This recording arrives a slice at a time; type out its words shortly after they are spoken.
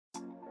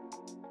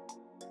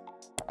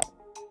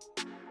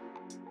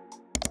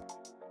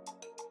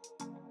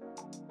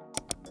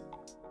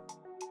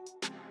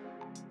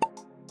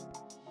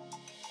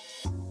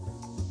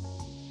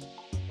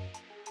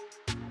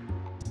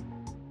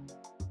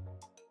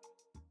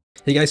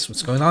Hey guys,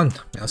 what's going on?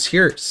 Mouse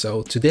here.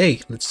 So today,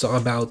 let's talk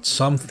about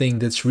something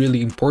that's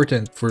really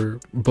important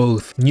for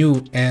both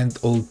new and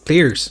old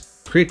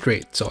players, crit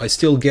rate. So I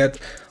still get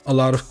a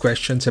lot of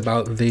questions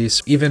about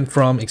this, even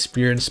from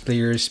experienced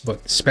players,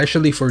 but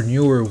especially for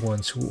newer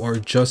ones who are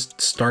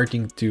just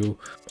starting to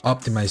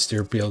optimize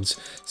their builds.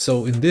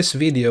 So in this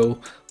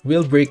video,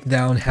 we'll break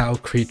down how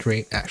crit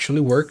rate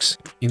actually works,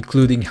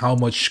 including how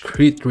much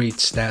crit rate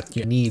stat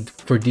you need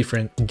for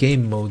different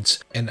game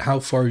modes and how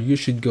far you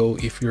should go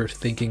if you're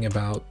thinking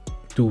about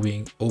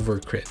doing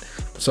overcrit.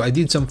 So I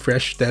did some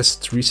fresh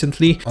tests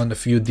recently on a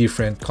few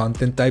different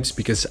content types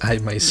because I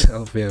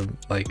myself am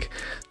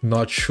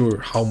not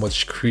sure how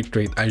much crit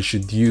rate I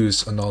should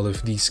use on all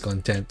of these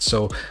content.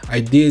 So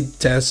I did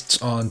tests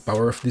on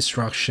Power of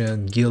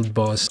Destruction, Guild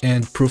Boss,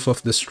 and Proof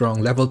of the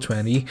Strong level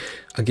 20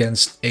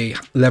 against a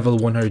level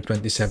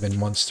 127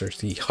 monster,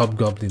 the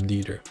Hobgoblin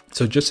leader.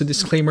 So just a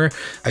disclaimer,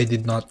 I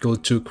did not go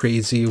too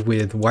crazy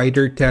with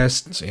wider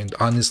tests, and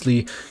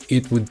honestly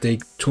it would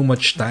take too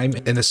much time,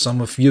 and as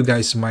some of you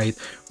guys might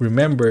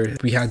remember,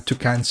 we had to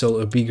cancel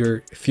a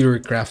bigger theory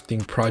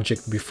crafting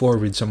project before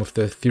with some of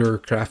the theory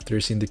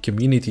crafters in the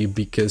community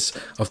because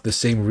of the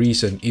same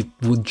reason. It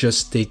would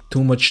just take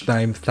too much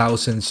time,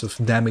 thousands of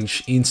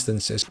damage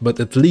instances, but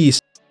at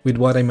least with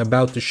what I'm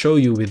about to show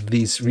you with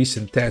these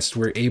recent tests,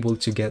 we're able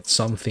to get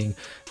something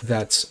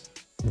that's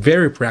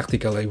very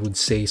practical, I would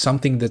say,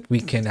 something that we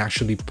can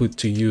actually put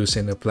to use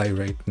and apply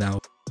right now.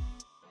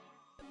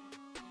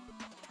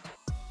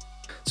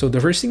 So the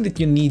first thing that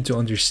you need to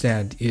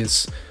understand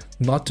is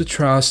not to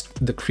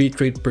trust the crit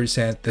rate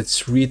percent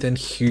that's written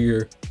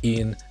here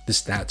in the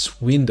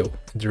stats window.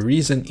 The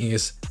reason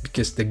is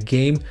because the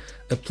game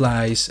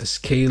applies a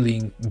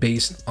scaling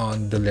based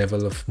on the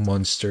level of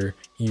monster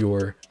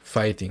you're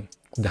fighting.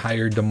 The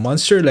higher the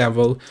monster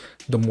level,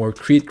 the more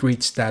crit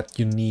rate stat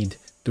you need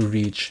to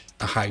reach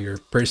a higher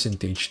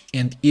percentage.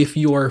 And if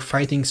you are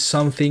fighting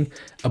something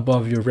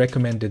above your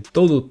recommended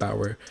total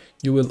power,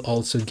 you will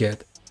also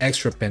get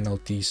extra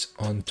penalties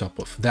on top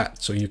of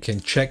that. So you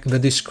can check the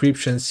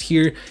descriptions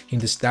here in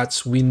the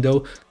stats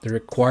window. The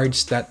required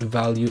stat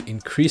value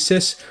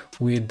increases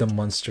with the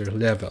monster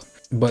level.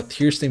 But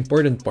here's the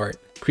important part.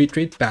 Crit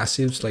rate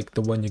passives like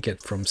the one you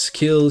get from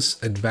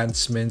skills,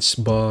 advancements,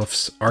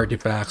 buffs,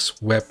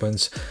 artifacts,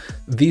 weapons,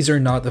 these are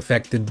not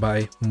affected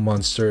by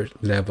monster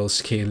level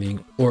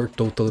scaling or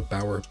total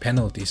power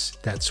penalties.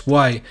 That's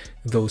why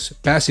those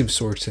passive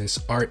sources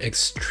are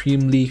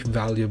extremely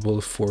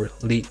valuable for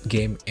late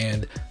game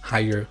and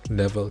higher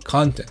level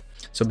content.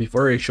 So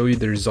before I show you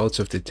the results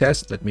of the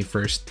test, let me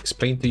first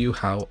explain to you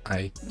how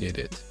I did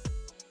it.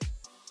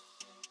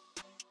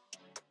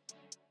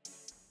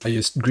 I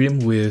used Grim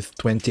with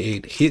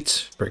 28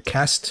 hits per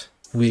cast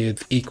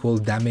with equal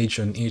damage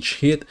on each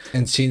hit,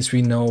 and since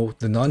we know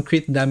the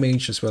non-crit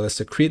damage as well as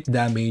the crit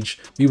damage,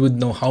 we would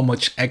know how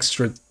much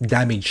extra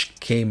damage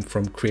came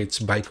from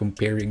crits by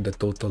comparing the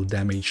total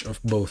damage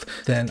of both.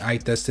 Then I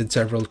tested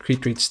several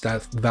crit rate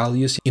stat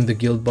values in the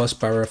Guild Boss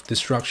Power of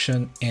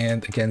Destruction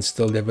and against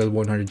the level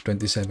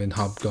 127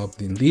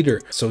 Hobgoblin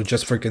leader. So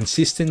just for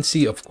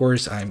consistency, of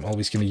course, I'm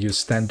always going to use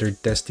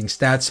standard testing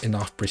stats,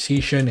 enough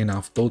precision,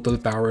 enough total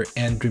power,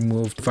 and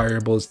remove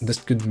variables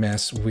that could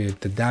mess with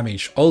the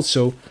damage.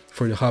 Also,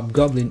 for the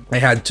Hobgoblin, I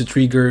had to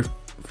trigger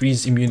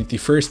freeze immunity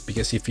first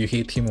because if you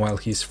hit him while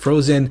he's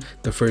frozen,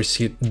 the first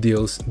hit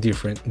deals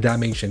different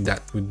damage and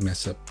that would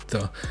mess up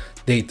the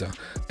data.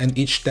 And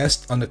each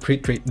test on the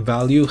crit rate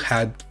value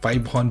had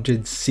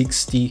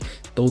 560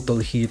 total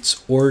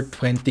hits or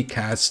 20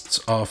 casts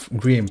of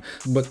Grim.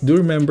 But do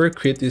remember,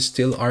 crit is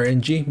still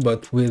RNG,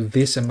 but with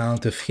this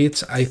amount of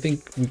hits, I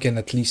think we can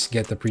at least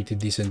get a pretty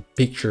decent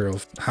picture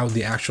of how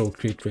the actual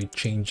crit rate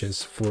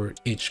changes for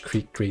each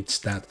crit rate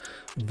stat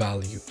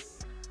value.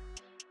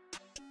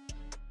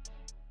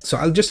 So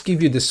I'll just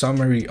give you the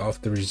summary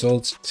of the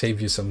results,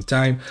 save you some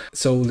time.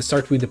 So let's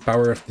start with the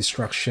Power of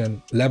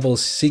Destruction level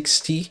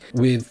 60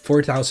 with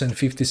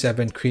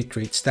 4057 crit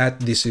rate stat.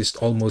 This is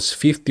almost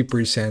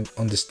 50%.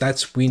 On the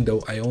stats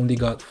window, I only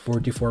got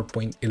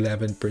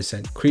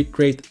 44.11% crit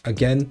rate,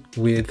 again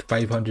with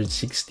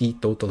 560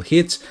 total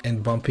hits,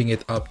 and bumping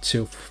it up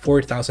to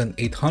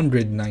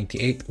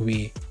 4898,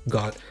 we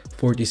got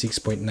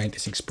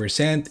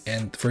 46.96%,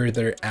 and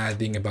further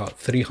adding about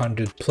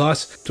 300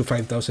 plus to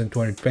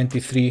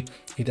 5223,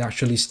 it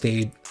actually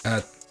stayed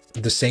at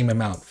the same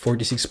amount,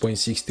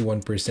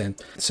 46.61%,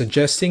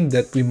 suggesting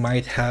that we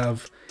might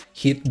have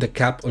hit the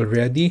cap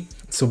already.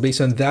 So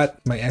based on that,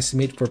 my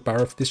estimate for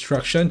Power of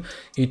Destruction,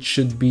 it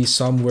should be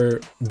somewhere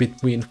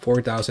between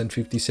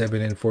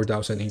 4057 and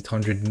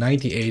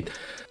 4898.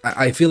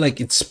 I feel like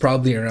it's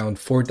probably around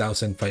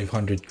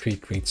 4500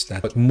 crit rate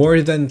stat, but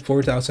more than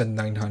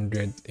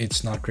 4900,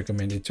 it's not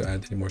recommended to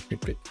add any more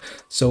crit rate.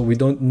 So we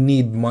don't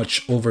need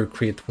much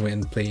overcrit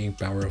when playing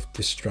Power of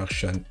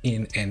Destruction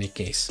in any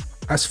case.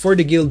 As for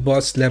the guild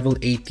boss level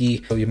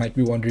 80, so you might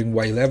be wondering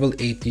why level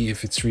 80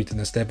 if it's written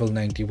as level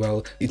 90.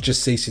 Well, it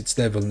just says it's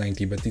level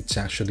 90, but it's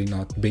actually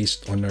not,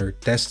 based on our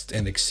tests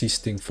and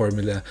existing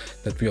formula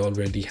that we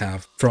already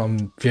have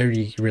from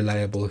very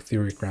reliable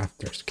theory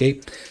crafters. Okay,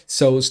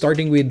 so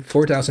starting with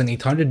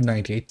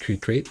 4,898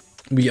 crit rate,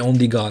 we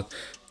only got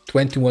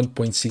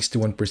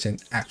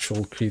 21.61%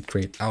 actual crit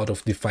rate out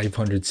of the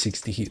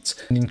 560 hits,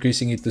 and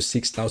increasing it to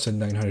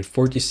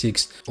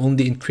 6,946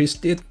 only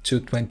increased it to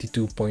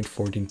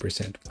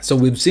 22.14%. So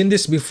we've seen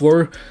this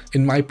before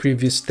in my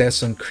previous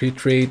tests on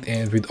crit rate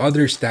and with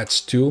other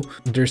stats too.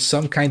 There's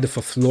some kind of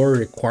a floor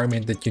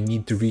requirement that you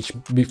need to reach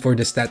before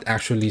the stat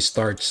actually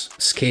starts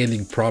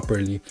scaling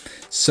properly.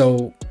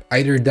 So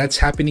either that's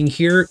happening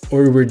here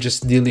or we're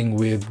just dealing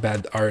with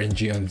bad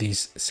RNG on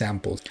these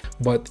samples.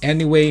 But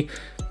anyway,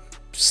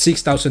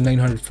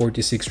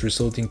 6,946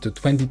 resulting to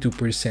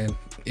 22%,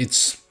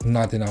 it's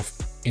not enough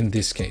in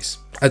this case.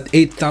 At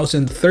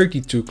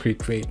 8,032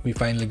 crit rate, we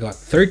finally got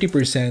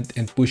 30%,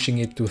 and pushing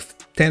it to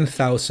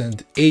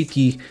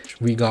 10,080,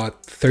 we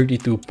got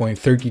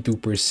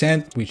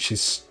 32.32%, which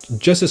is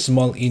just a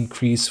small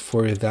increase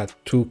for that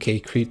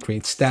 2k crit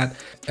rate stat.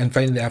 And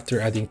finally, after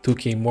adding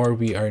 2k more,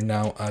 we are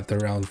now at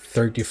around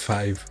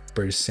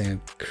 35%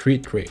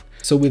 crit rate.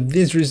 So with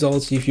these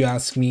results, if you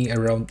ask me,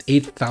 around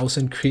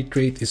 8,000 crit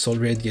rate is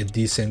already a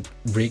decent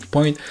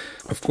breakpoint.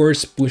 Of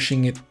course,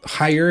 pushing it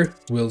higher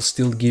will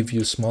still give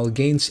you small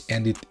gains,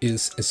 and it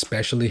is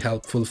especially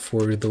helpful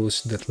for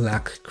those that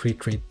lack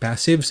crit rate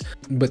passives.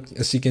 But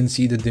as you can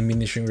see, the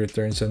diminishing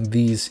returns on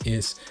these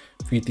is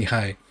pretty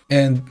high.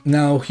 And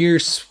now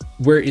here's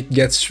where it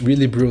gets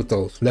really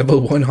brutal. Level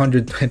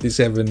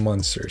 127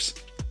 monsters.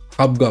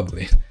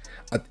 Hobgoblin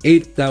at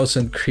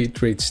 8,000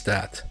 crit rate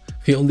stat,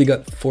 we only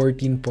got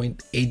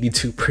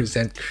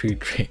 14.82%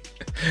 crit rate.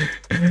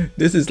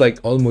 This is like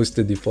almost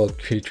the default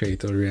crit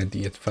rate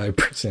already at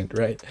 5%,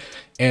 right?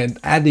 And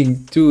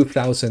adding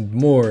 2,000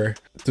 more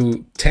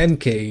to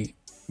 10k,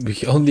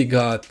 we only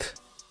got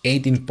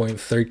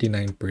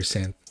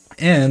 18.39%.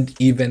 And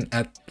even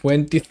at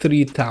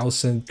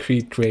 23,000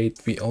 crit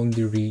rate, we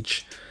only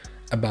reach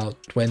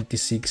about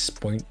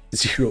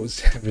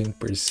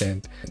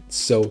 26.07%.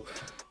 So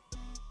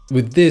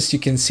with this, you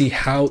can see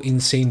how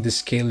insane the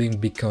scaling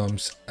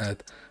becomes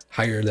at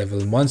higher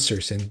level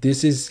monsters. And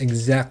this is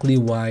exactly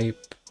why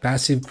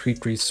passive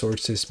crit rate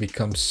sources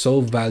become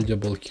so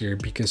valuable here,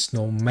 because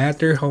no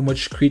matter how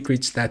much crit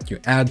rate stat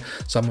you add,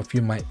 some of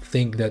you might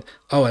think that,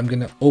 oh, I'm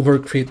gonna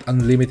overcrit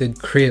unlimited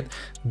crit.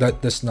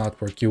 That does not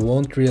work. You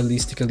won't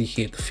realistically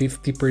hit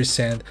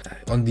 50%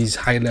 on these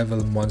high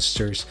level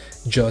monsters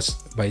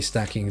just by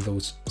stacking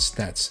those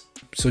stats.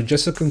 So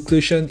just a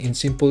conclusion, in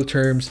simple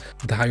terms,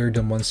 the higher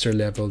the monster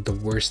level, the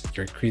worse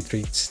your crit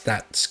rate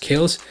stat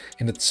scales,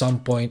 and at some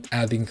point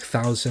adding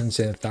thousands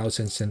and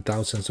thousands and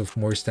thousands of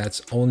more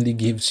stats only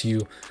gives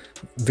you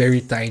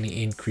very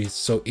tiny increase.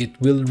 So it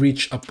will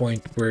reach a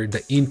point where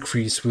the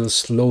increase will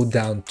slow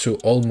down to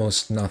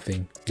almost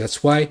nothing.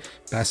 That's why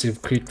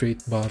passive crit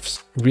rate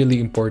buffs really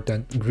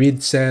important.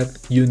 Grid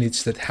set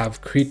units that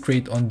have crit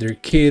rate on their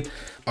kit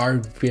are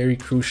very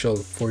crucial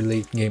for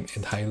late game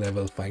and high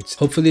level fights.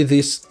 Hopefully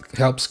this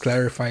helps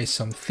clarify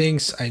some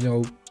things. I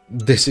know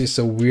this is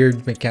a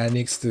weird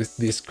mechanics to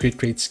this crit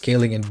rate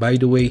scaling, and by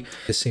the way,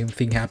 the same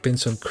thing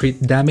happens on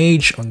crit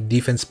damage, on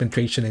defense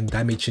penetration and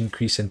damage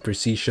increase and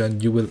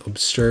precision. You will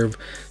observe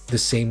the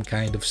same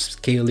kind of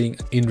scaling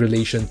in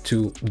relation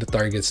to the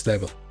target's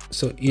level.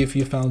 So if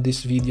you found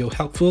this video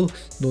helpful,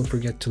 don't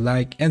forget to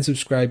like and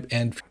subscribe,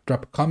 and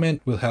drop a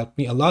comment, will help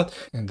me a lot.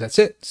 And that's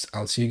it.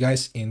 I'll see you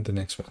guys in the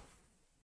next one.